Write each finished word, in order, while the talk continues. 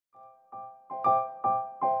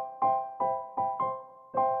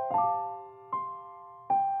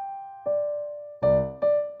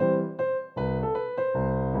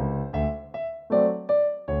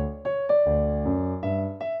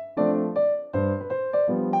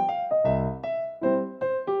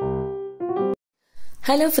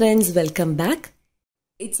Hello friends, welcome back.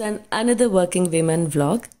 It's another working women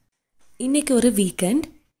vlog. இன்னைக்கு ஒரு weekend,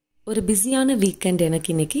 ஒரு பிஸியான வீக்கெண்ட் எனக்கு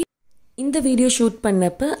இன்னைக்கு. இந்த வீடியோ ஷூட்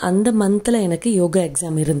பண்ணப்ப அந்த மந்த்ல எனக்கு யோகா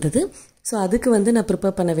எக்ஸாம் இருந்தது. ஸோ அதுக்கு நான்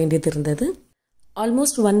ப்ரிப்பேர் பண்ண வேண்டியது இருந்தது.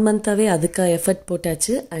 ஆல்மோஸ்ட் 1 மந்தாகவே அதுக்கு எஃபர்ட்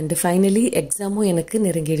போட்டாச்சு அண்ட் ஃபைனலி எக்ஸாமும் எனக்கு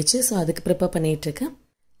நெருங்கிடுச்சு. ஸோ அதுக்கு ப்ரிப்பேர் பண்ணிட்டு இருக்கேன்.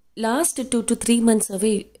 Last 2 to 3 months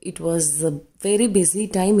it was very busy.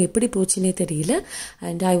 Time எப்படி போச்சுனே தெரியல.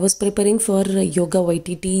 And I was preparing for yoga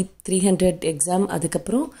YTT 300 exam.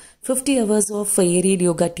 அதுக்கப்புறம் 50 hours ஆஃப் ஏரியட்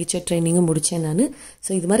யோகா டீச்சர் ட்ரைனிங்கும் முடித்தேன் நான்.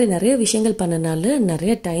 ஸோ இது மாதிரி நிறைய விஷயங்கள் பண்ணனால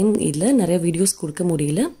நிறைய டைம் இல்லை, நிறைய வீடியோஸ் கொடுக்க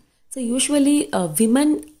முடியல. So usually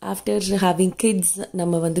women after having kids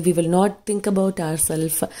நம்ம we will not think about our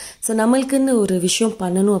self. So நம்மளுக்குன்னு ஒரு விஷயம்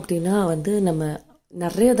பண்ணணும் அப்படின்னா நம்ம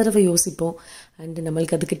நிறைய தடவை யோசிப்போம். அண்ட்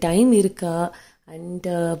நம்மளுக்கு அதுக்கு டைம் இருக்கா, அண்ட்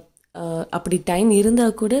அப்படி டைம்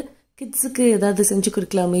இருந்தால் கூட கிட்ஸுக்கு ஏதாவது செஞ்சு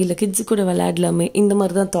கொடுக்கலாமே, இல்லை கிட்ஸு கூட விளையாடலாமே, இந்த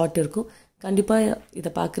மாதிரி தான் தாட் இருக்கும். கண்டிப்பாக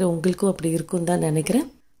இதை பார்க்குற உங்களுக்கும் அப்படி இருக்குன்னு தான் நினைக்கிறேன்.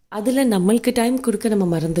 அதில் நம்மளுக்கு டைம் கொடுக்க நம்ம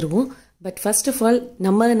மறந்துடுவோம். பட் ஃபர்ஸ்ட் ஆஃப் ஆல்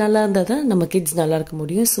நம்ம நல்லா இருந்தால் தான் நம்ம கிட்ஸ் நல்லா இருக்க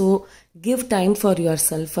முடியும். So give time for your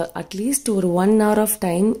self. At least ஒரு 1 hour of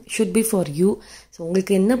time should be for you. So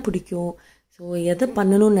உங்களுக்கு என்ன பிடிக்கும், ஸோ எதை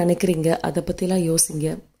பண்ணணும்னு நினைக்கிறீங்க, அதை பற்றிலாம் யோசிங்க.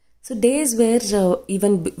 So days where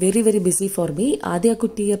even very very busy for me. ஆதியா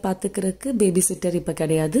குட்டியை பார்த்துக்கிறதுக்கு பேபி சிட்டர் இப்போ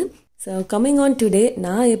கிடையாது. ஸோ கம்மிங் ஆன் டுடே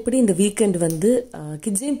நான் எப்படி இந்த வீக்கெண்ட்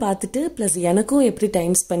கிட்ஸையும் பார்த்துட்டு ப்ளஸ் எனக்கும் எப்படி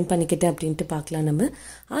டைம் ஸ்பெண்ட் பண்ணிக்கிட்டேன் அப்படின்ட்டு பார்க்கலாம். நம்ம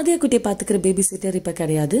ஆதியா குட்டியை பார்த்துக்கிற பேபி சிட்டர் இப்போ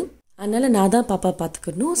கிடையாது, அதனால் நான் தான் பாப்பா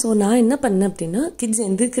பார்த்துக்கணும். ஸோ நான் என்ன பண்ணேன் அப்படின்னா, கிட்ஸ்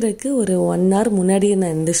எந்திரிக்கிறதுக்கு ஒரு 1 hour முன்னாடியே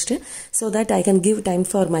நான் எந்திரிச்சிட்டேன். So that I can give time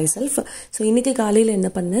for my self. So இன்றைக்கி காலையில்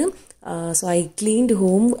என்ன பண்ணேன், so I cleaned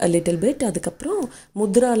home a little bit. அதுக்கப்புறம்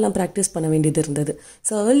முத்ராலாம் ப்ராக்டிஸ் பண்ண வேண்டியது இருந்தது.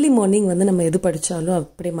 ஸோ ஏர்லி மார்னிங் நம்ம எது படித்தாலும்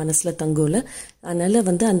அப்படியே மனசில் தங்கும்ல, அதனால்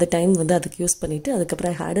அந்த டைம் அதுக்கு யூஸ் பண்ணிவிட்டு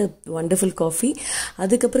அதுக்கப்புறம் ஐ ஹேட் அ வண்டர்ஃபுல் காஃபி.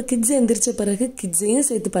 அதுக்கப்புறம் கிட்ஸ் எந்திரிச்ச பிறகு கிட்ஸையும்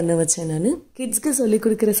சேர்த்து பண்ண வச்சேன். நான் கிட்ஸ்க்கு சொல்லிக்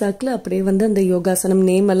கொடுக்குற சாக்கில் அப்படியே அந்த யோகாசனம்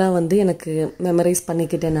நேம் எல்லாம் எனக்கு மெமரைஸ்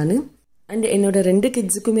பண்ணிக்கிட்டேன் நான். அண்ட் என்னோட 2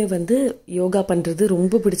 கிட்ஸுக்குமே யோகா பண்ணுறது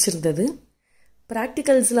ரொம்ப பிடிச்சிருந்தது.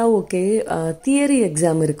 ப்ராக்டிகல்ஸ்லாம் ஓகே, தியரி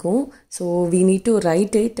எக்ஸாம் இருக்கும். So we need to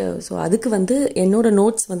right it. So அதுக்கு என்னோட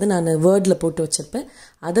நோட்ஸ் நான் வேர்டில் போட்டு வச்சுருப்பேன்.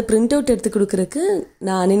 அதை பிரிண்ட் அவுட் எடுத்து கொடுக்குறதுக்கு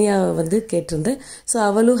நான் அனன்யா கேட்டிருந்தேன். ஸோ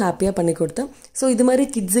அவளும் ஹாப்பியாக பண்ணி கொடுத்தேன். ஸோ இது மாதிரி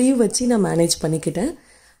கிட்ஸையும் வச்சு நான் மேனேஜ் பண்ணிக்கிட்டேன்.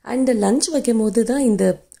 அண்ட் லஞ்ச் வைக்கும் போது தான் இந்த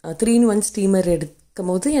 3-in-1 ஸ்டீமர்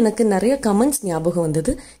எடுக்கும் போது எனக்கு நிறைய கமெண்ட்ஸ் ஞாபகம்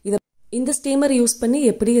வந்தது. இந்த ஸ்டீமர் யூஸ் பண்ணி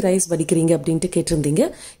எப்படி ரைஸ் வடிக்கிறீங்க அப்படின்ட்டு கேட்டிருந்தீங்க.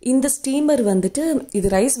 இந்த ஸ்டீமர் இது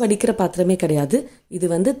ரைஸ் வடிக்கிற பாத்திரமே கிடையாது. இது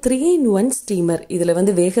 3-in-1 ஸ்டீமர்.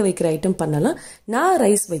 இதில் வேக வைக்கிற ஐட்டம் பண்ணலாம். நான்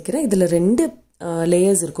ரைஸ் வைக்கிறேன். இதில் 2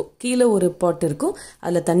 லேயர்ஸ் இருக்கும். கீழே ஒரு பாட் இருக்கும்,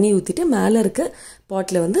 அதில் தண்ணி ஊற்றிட்டு மேலே இருக்க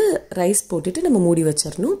பாட்டில் ரைஸ் போட்டுட்டு நம்ம மூடி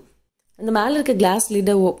வச்சிடணும். அந்த மேலே இருக்க கிளாஸ்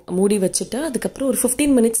லிட்டை மூடி வச்சுட்டா அதுக்கப்புறம் ஒரு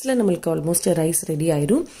 15 minutes நம்மளுக்கு ஆல்மோஸ்ட் ரைஸ் ரெடி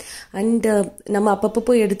ஆயிடும். அண்ட் நம்ம அப்பப்போ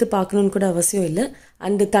போய் எடுத்து பார்க்கணுன்னு கூட அவசியம் இல்லை.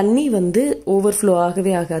 அண்டு தண்ணி ஓவர்ஃப்ளோ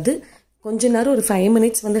ஆகவே ஆகாது. கொஞ்ச நேரம் ஒரு 5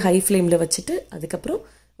 minutes ஹை ஃப்ளேமில் வச்சுட்டு அதுக்கப்புறம்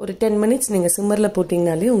ஒரு 10 minutes நீங்கள் சிம்மரில்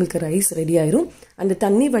போட்டிங்கனாலே உங்களுக்கு ரைஸ் ரெடி ஆயிரும். அந்த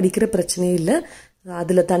தண்ணி வடிக்கிற பிரச்சனையே இல்லை.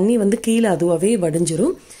 அதில் தண்ணி கீழே அதுவாகவே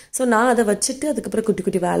வடிஞ்சிரும். ஸோ நான் அதை வச்சுட்டு அதுக்கப்புறம் குட்டி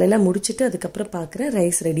குட்டி வேலையெல்லாம் முடிச்சுட்டு அதுக்கப்புறம் பார்க்குறேன்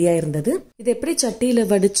ரைஸ் ரெடியாக இருந்தது. இது எப்படி சட்டியில்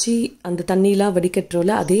வடித்து அந்த தண்ணியெலாம்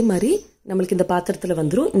வடிகட்டுறோல அதே மாதிரி நம்மளுக்கு இந்த பாத்திரத்தில்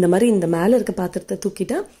வந்துடும். இந்த மாதிரி இந்த மேலே இருக்க பாத்திரத்தை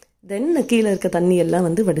தூக்கிட்டா தென் கீழே இருக்க தண்ணி எல்லாம்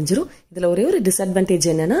வடிஞ்சிரும். இதில் ஒரே ஒரு டிஸ்அட்வான்டேஜ்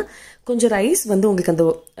என்னென்னா, கொஞ்சம் ரைஸ் உங்களுக்கு அந்த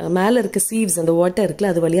மேலே இருக்க சீவ்ஸ் அந்த வாட்டர்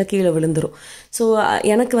இருக்குல்ல, அது வழியாக கீழே விழுந்துரும். ஸோ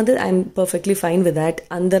எனக்கு I am perfectly fine with that.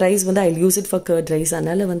 அந்த rice I use it for curd rice.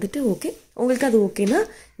 அதனால் ஓகே, உங்களுக்கு அது ஓகேனா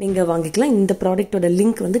நீங்கள் வாங்கிக்கலாம். இந்த ப்ராடக்டோட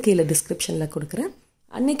லிங்க் கீழே டிஸ்கிரிப்ஷனில் கொடுக்குறேன்.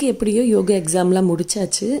 அன்னைக்கு எப்படியோ யோகா எக்ஸாம்லாம்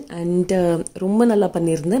முடிச்சாச்சு. அண்ட் ரொம்ப நல்லா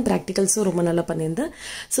பண்ணியிருந்தேன். ப்ராக்டிகல்ஸும் ரொம்ப நல்லா பண்ணியிருந்தேன்.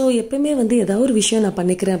 ஸோ எப்பவுமே ஏதாவது ஒரு விஷயம் நான்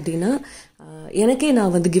பண்ணிக்கிறேன் அப்படின்னா எனக்கே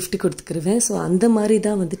நான் கிஃப்ட் கொடுத்துக்கிருவேன். ஸோ அந்த மாதிரி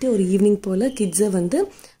தான் ஒரு ஈவினிங் போல் கிட்ஸை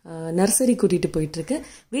நர்சரி கூட்டிகிட்டு போயிட்டுருக்கேன்.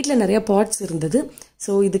 வீட்டில் நிறையா பாட்ஸ் இருந்தது.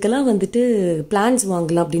 ஸோ இதுக்கெல்லாம் பிளான்ஸ்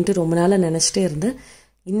வாங்கலாம் அப்படின்ட்டு ரொம்ப நாளாக நினச்சிட்டே இருந்தேன்.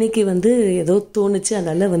 இன்றைக்கி ஏதோ தோணுச்சு,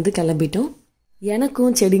 அதனால் கிளம்பிட்டோம்.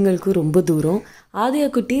 எனக்கும் செடிங்களுக்கும் ரொம்ப தூரம். ஆதியா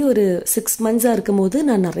குட்டி ஒரு 6 months இருக்கும் போது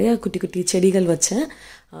நான் நிறையா குட்டி குட்டி செடிகள் வச்சேன்.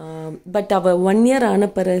 பட் அவள் 1 year ஆன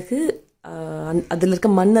பிறகு அதில் இருக்க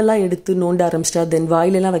மண்ணெல்லாம் எடுத்து நோண்ட ஆரம்பிச்சிட்டா, தென்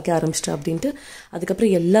வாயிலெல்லாம் வைக்க ஆரம்பிச்சிட்டா அப்படின்ட்டு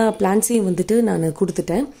அதுக்கப்புறம் எல்லா பிளான்ஸையும் நான்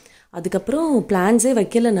கொடுத்துட்டேன். அதுக்கப்புறம் பிளான்ஸே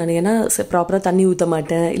வைக்கல நான். ஏன்னா ப்ராப்பராக தண்ணி ஊற்ற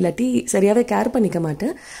மாட்டேன், இல்லாட்டி சரியாகவே கேர் பண்ணிக்க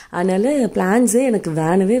மாட்டேன். அதனால் பிளான்ஸே எனக்கு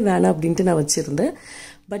வேணாம் அப்படின்ட்டு நான் வச்சுருந்தேன்.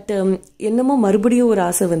 பட் என்னமோ மறுபடியும் ஒரு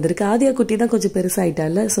ஆசை வந்திருக்கு. ஆதியா குட்டி தான் கொஞ்சம்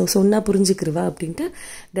பெருசாகிட்டால, ஸோ சொன்னால் புரிஞ்சுக்கிருவா அப்படின்ட்டு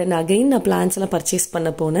தென் அகெயின் நான் பிளான்ஸ் எல்லாம் பர்ச்சேஸ்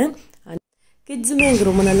பண்ண போனேன். கிட்ஸுமே எனக்கு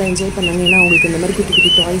ரொம்ப நல்லா என்ஜாய் பண்ணாங்க. ஏன்னா அவங்களுக்கு இந்த மாதிரி குட்டி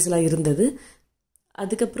குட்டி டாய்ஸ்லாம் இருந்தது.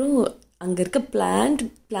 அதுக்கப்புறம் அங்கே இருக்க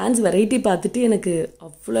பிளான்ஸ் வெரைட்டி பார்த்துட்டு எனக்கு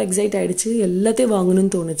அவ்வளோ எக்ஸைட் ஆகிடுச்சு, எல்லாத்தையும்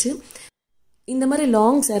வாங்கணும்னு தோணுச்சு. இந்த மாதிரி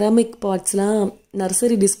லாங் செராமிக் பாட்ஸ்லாம்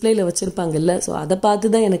நர்சரி டிஸ்பிளேயில் வச்சுருப்பாங்கல்ல, ஸோ அதை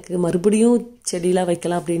பார்த்து தான் எனக்கு மறுபடியும் செடியெலாம்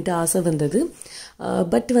வைக்கலாம் அப்படின்ட்டு ஆசை வந்தது.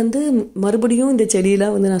 பட் வந்து மறுபடியும் இந்த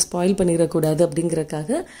செடியெலாம் வந்து நான் ஸ்பாயில் பண்ணிடக்கூடாது அப்படிங்கிறக்காக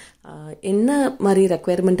என்ன மாதிரி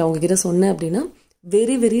ரெக்குயர்மெண்ட் அவங்கக்கிட்ட சொன்னேன் அப்படின்னா,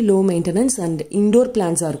 very very low maintenance and indoor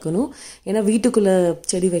பிளான்ஸாக இருக்கணும். ஏன்னா வீட்டுக்குள்ளே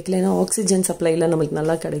செடி வைக்கல, ஏன்னா ஆக்சிஜன் சப்ளைலாம் நம்மளுக்கு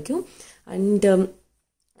நல்லா கிடைக்கும். அண்ட்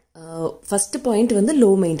ஃபஸ்ட்டு பாயிண்ட் வந்து லோ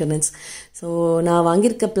மெயின்டெனன்ஸ். ஸோ நான்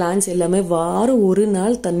வாங்கியிருக்க பிளான்ஸ் எல்லாமே வாரம் ஒரு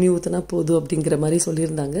நாள் தண்ணி ஊற்றினா போதும் அப்படிங்கிற மாதிரி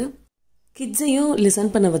சொல்லியிருந்தாங்க. கிட்ஸையும்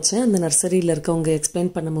லிசன் பண்ண வச்சேன் அந்த நர்சரியில் இருக்கவங்க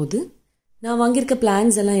எக்ஸ்பிளைன் பண்ணும்போது. நான் வாங்கியிருக்க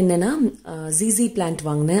பிளான்ஸ் எல்லாம் என்னென்னா, ஜிசி பிளான்ட்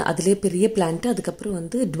வாங்கினேன், அதிலே பெரிய பிளான்ட்டு, அதுக்கப்புறம்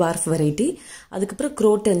வந்து டுவார்ஃப் வெரைட்டி, அதுக்கப்புறம்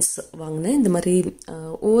குரோட்டன்ஸ் வாங்கினேன், இந்த மாதிரி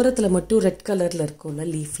ஓரத்தில் மட்டும் ரெட் கலரில் இருக்கும்ல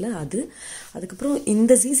லீஃபில் அது. அதுக்கப்புறம்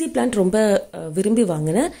இந்த ஜிசி பிளான்ட் ரொம்ப விரும்பி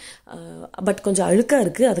வாங்கினேன். பட் கொஞ்சம் அழுக்காக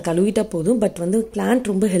இருக்குது, அதை கழுவிட்டா போதும். பட் வந்து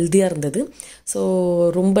பிளான்ட் ரொம்ப ஹெல்த்தியாக இருந்தது. ஸோ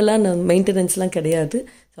ரொம்பலாம் மெயின்டெனன்ஸ்லாம் கிடையாது,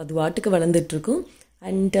 அது வாட்டுக்கு வளர்ந்துட்டுருக்கும்.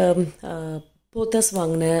 அண்ட் போத்தஸ்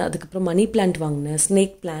வாங்கினேன், அதுக்கப்புறம் மணி பிளான்ட் வாங்கினேன்,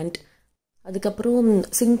 ஸ்னேக் பிளான்ட், அதுக்கப்புறம்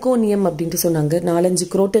சிங்கோனியம் அப்படின்ட்டு சொன்னாங்க, 4-5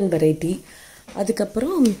 குரோட்டன் வெரைட்டி.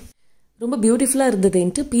 அதுக்கப்புறம் ரொம்ப பியூட்டிஃபுல்லாக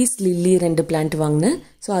இருந்ததுன்ட்டு பீஸ் லில்லி 2 பிளான்ட் வாங்கினேன்.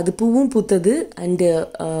 ஸோ அது பூவும் பூத்தது. அண்டு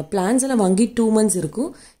பிளான்ஸ் எல்லாம் வாங்கி 2 months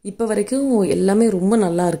இருக்கும். இப்போ வரைக்கும் எல்லாமே ரொம்ப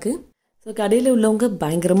நல்லா இருக்குது. ஸோ கடையில் உள்ளவங்க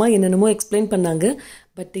பயங்கரமாக என்னென்னமோ எக்ஸ்பிளைன் பண்ணாங்க.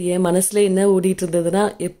 பட் என் மனசில் என்ன ஓடிட்டு இருந்ததுன்னா,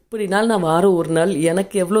 எப்படினாலும் நான் வாரம் ஒரு நாள்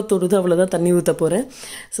எனக்கு எவ்வளோ தோணுதோ அவ்வளோதான் தண்ணி ஊற்ற போகிறேன்.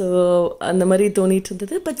 ஸோ அந்த மாதிரி தோணிட்டு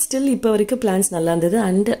இருந்தது. பட் ஸ்டில் இப்போ வரைக்கும் பிளான்ஸ் நல்லா இருந்தது.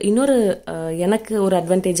 அண்ட் இன்னொரு எனக்கு ஒரு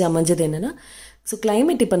அட்வான்டேஜ் அமைஞ்சது என்னென்னா, ஸோ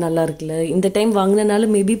கிளைமேட் இப்போ நல்லா இருக்குல்ல, இந்த டைம்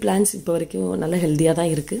வாங்கினனால மேபி பிளான்ஸ் இப்போ வரைக்கும் நல்லா ஹெல்த்தியாக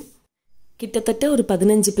தான் இருக்குது. கிட்டத்தட்ட ஒரு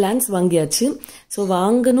 15 பிளான்ஸ் வாங்கியாச்சு. ஸோ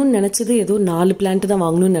வாங்கணும்னு நினச்சது ஏதோ 4 பிளான்ட் தான்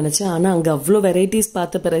வாங்கணும்னு நினச்சேன். ஆனால் அங்கே அவ்வளோ வெரைட்டிஸ்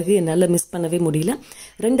பார்த்த பிறகு என்னால் மிஸ் பண்ணவே முடியல.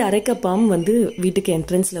 2 அரைக்க பாம் வந்து வீட்டுக்கு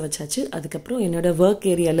என்ட்ரன்ஸில் வச்சாச்சு. அதுக்கப்புறம் என்னோடய ஒர்க்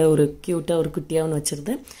ஏரியாவில் ஒரு க்யூட்டாக ஒரு குட்டியாக ஒன்று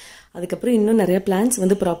வச்சுருந்தேன். அதுக்கப்புறம் இன்னும் நிறைய பிளான்ஸ்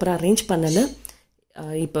வந்து ப்ராப்பராக அரேஞ்ச் பண்ணலை.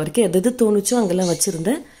 இப்போ வரைக்கும் எது தோணுச்சோ அங்கெல்லாம்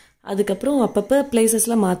வச்சுருந்தேன். அதுக்கப்புறம் அப்பப்போ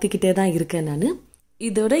பிளேசஸ்லாம் மாற்றிக்கிட்டே தான் இருக்கேன் நான்.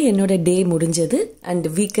 இதோட என்னோட டே முடிஞ்சது. And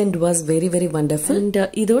weekend was very very wonderful. And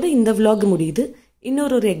இதோட இந்த vlog முடியுது.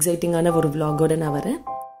 இன்னொரு எக்ஸைட்டிங்கான ஒரு vlogஓட நான் வரேன்.